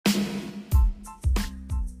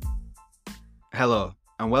Hello,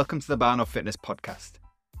 and welcome to the Barno Fitness Podcast.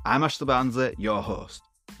 I'm Ashley Barnsley, your host,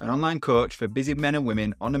 an online coach for busy men and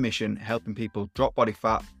women on a mission helping people drop body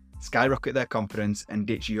fat, skyrocket their confidence, and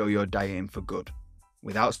ditch yo-yo dieting for good,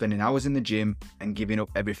 without spending hours in the gym and giving up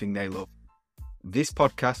everything they love. This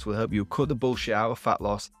podcast will help you cut the bullshit out of fat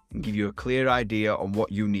loss and give you a clear idea on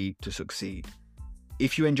what you need to succeed.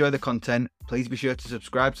 If you enjoy the content, please be sure to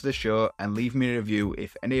subscribe to the show and leave me a review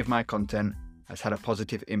if any of my content has had a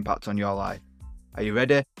positive impact on your life. Are you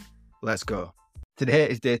ready? Let's go. Today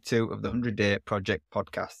is day 2 of the 100-Day Project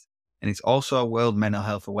podcast, and it's also World Mental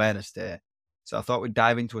Health Awareness Day. So I thought we'd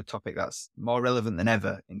dive into a topic that's more relevant than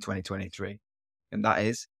ever in 2023, and that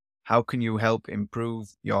is, how can you help improve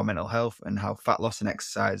your mental health and how fat loss and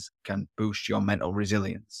exercise can boost your mental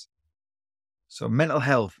resilience? So mental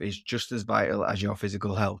health is just as vital as your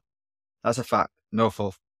physical health. That's a fact, no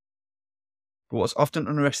fluff. But what's often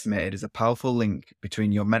underestimated is a powerful link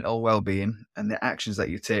between your mental well-being and the actions that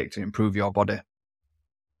you take to improve your body.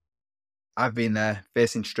 I've been there,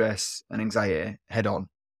 facing stress and anxiety head on.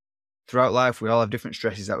 Throughout life, we all have different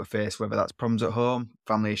stresses that we face, whether that's problems at home,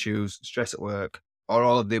 family issues, stress at work, or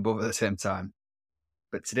all of the above at the same time.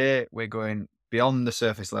 But today, we're going beyond the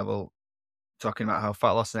surface level, talking about how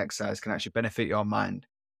fat loss and exercise can actually benefit your mind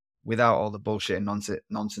without all the bullshit and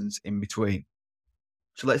nonsense in between.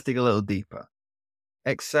 So let's dig a little deeper.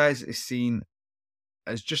 Exercise is seen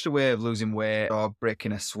as just a way of losing weight or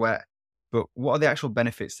breaking a sweat, but what are the actual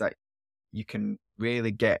benefits that you can really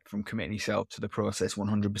get from committing yourself to the process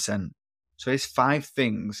 100%? So there's 5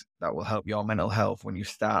 things that will help your mental health when you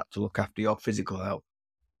start to look after your physical health.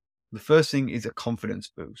 The first thing is a confidence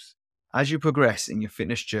boost. As you progress in your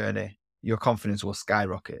fitness journey, your confidence will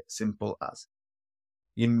skyrocket, simple as.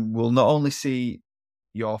 You will not only see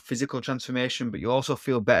your physical transformation, but you'll also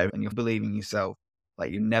feel better and you'll believe in yourself like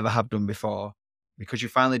you never have done before because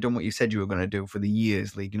you've finally done what you said you were going to do for the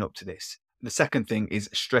years leading up to this. The second thing is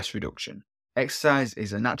stress reduction. Exercise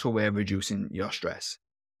is a natural way of reducing your stress.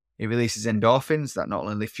 It releases endorphins that not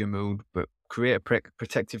only lift your mood, but create a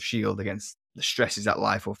protective shield against the stresses that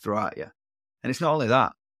life will throw at you. And it's not only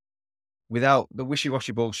that. Without the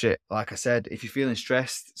wishy-washy bullshit, like I said, if you're feeling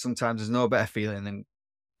stressed, sometimes there's no better feeling than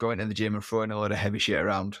going to the gym and throwing a load of heavy shit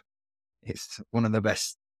around. It's one of the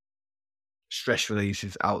best stress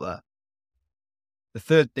releases out there. The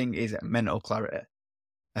third thing is mental clarity.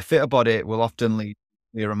 A fitter body will often lead to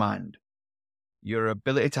a clearer mind. Your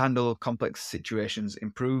ability to handle complex situations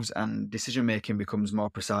improves and decision-making becomes more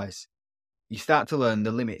precise. You start to learn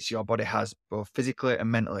the limits your body has both physically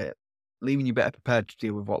and mentally, leaving you better prepared to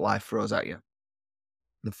deal with what life throws at you.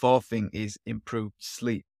 The fourth thing is improved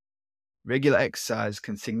sleep. Regular exercise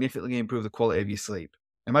can significantly improve the quality of your sleep.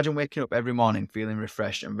 Imagine waking up every morning feeling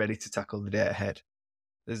refreshed and ready to tackle the day ahead.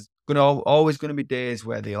 There's always going to be days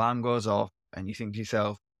where the alarm goes off and you think to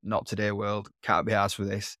yourself, not today world, can't be arsed for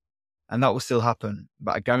this. And that will still happen,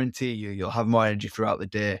 but I guarantee you'll have more energy throughout the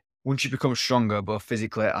day once you become stronger both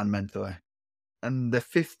physically and mentally. And the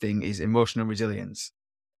fifth thing is emotional resilience.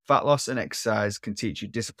 Fat loss and exercise can teach you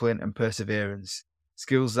discipline and perseverance,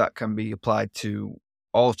 skills that can be applied to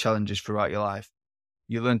all challenges throughout your life.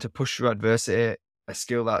 You learn to push through adversity, a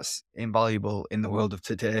skill that's invaluable in the world of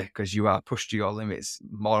today because you are pushed to your limits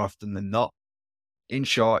more often than not. In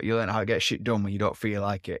short, you learn how to get shit done when you don't feel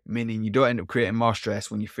like it, meaning you don't end up creating more stress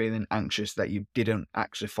when you're feeling anxious that you didn't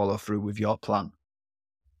actually follow through with your plan.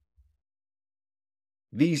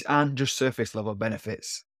 These aren't just surface level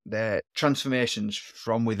benefits, they're transformations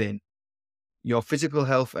from within. Your physical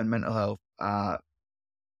health and mental health are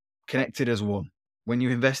connected as one. When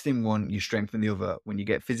you invest in one, you strengthen the other. When you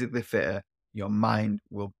get physically fitter, your mind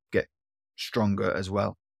will get stronger as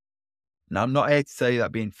well. Now, I'm not here to tell you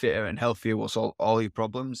that being fitter and healthier will solve all your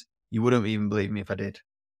problems. You wouldn't even believe me if I did.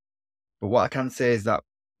 But what I can say is that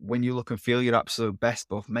when you look and feel your absolute best,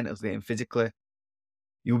 both mentally and physically,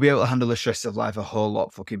 you'll be able to handle the stress of life a whole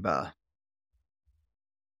lot fucking better.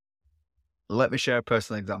 Let me share a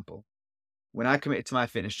personal example. When I committed to my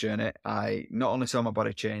fitness journey, I not only saw my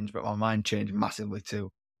body change, but my mind changed massively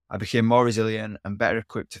too. I became more resilient and better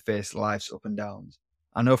equipped to face life's up and downs.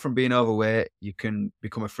 I know from being overweight, you can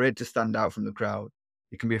become afraid to stand out from the crowd.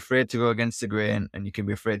 You can be afraid to go against the grain and you can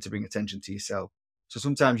be afraid to bring attention to yourself. So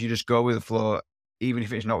sometimes you just go with the flow, even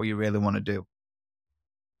if it's not what you really want to do.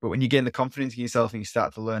 But when you gain the confidence in yourself and you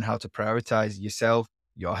start to learn how to prioritize yourself,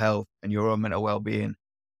 your health and your own mental well-being,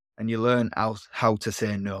 and you learn how to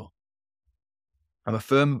say no. I'm a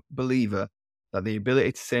firm believer that the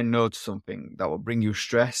ability to say no to something that will bring you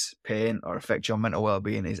stress, pain, or affect your mental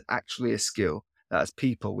well-being is actually a skill that as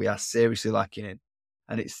people we are seriously lacking in.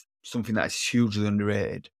 And it's something that is hugely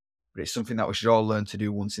underrated, but it's something that we should all learn to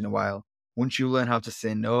do once in a while. Once you learn how to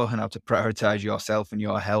say no and how to prioritize yourself and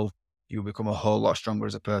your health, you'll become a whole lot stronger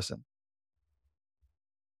as a person.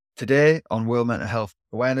 Today on World Mental Health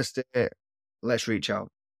Awareness Day, let's reach out.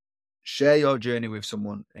 Share your journey with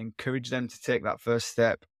someone. Encourage them to take that first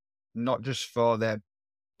step, not just for their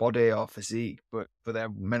body or physique, but for their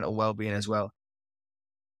mental well-being as well.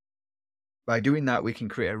 By doing that, we can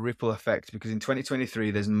create a ripple effect, because in 2023,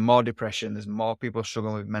 there's more depression, there's more people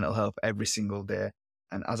struggling with mental health every single day.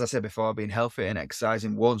 And as I said before, being healthy and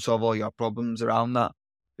exercising won't solve all your problems around that,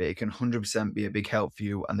 but it can 100% be a big help for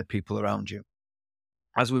you and the people around you.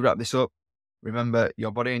 As we wrap this up, remember,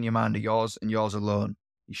 your body and your mind are yours and yours alone.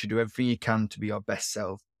 You should do everything you can to be your best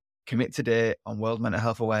self. Commit today on World Mental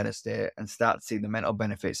Health Awareness Day and start to see the mental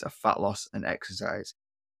benefits of fat loss and exercise.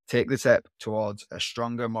 Take the step towards a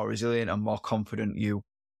stronger, more resilient and more confident you.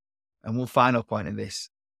 And one final point in this: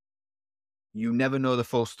 you never know the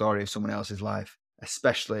full story of someone else's life,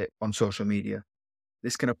 especially on social media.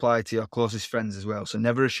 This can apply to your closest friends as well. So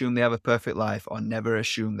never assume they have a perfect life, or never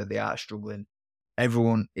assume that they are struggling.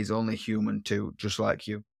 Everyone is only human too, just like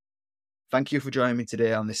you. Thank you for joining me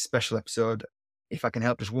today on this special episode. If I can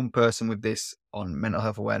help just one person with this on Mental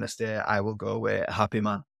Health Awareness Day, I will go away a happy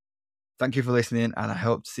man. Thank you for listening, and I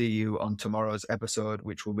hope to see you on tomorrow's episode,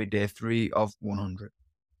 which will be day 3 of 100.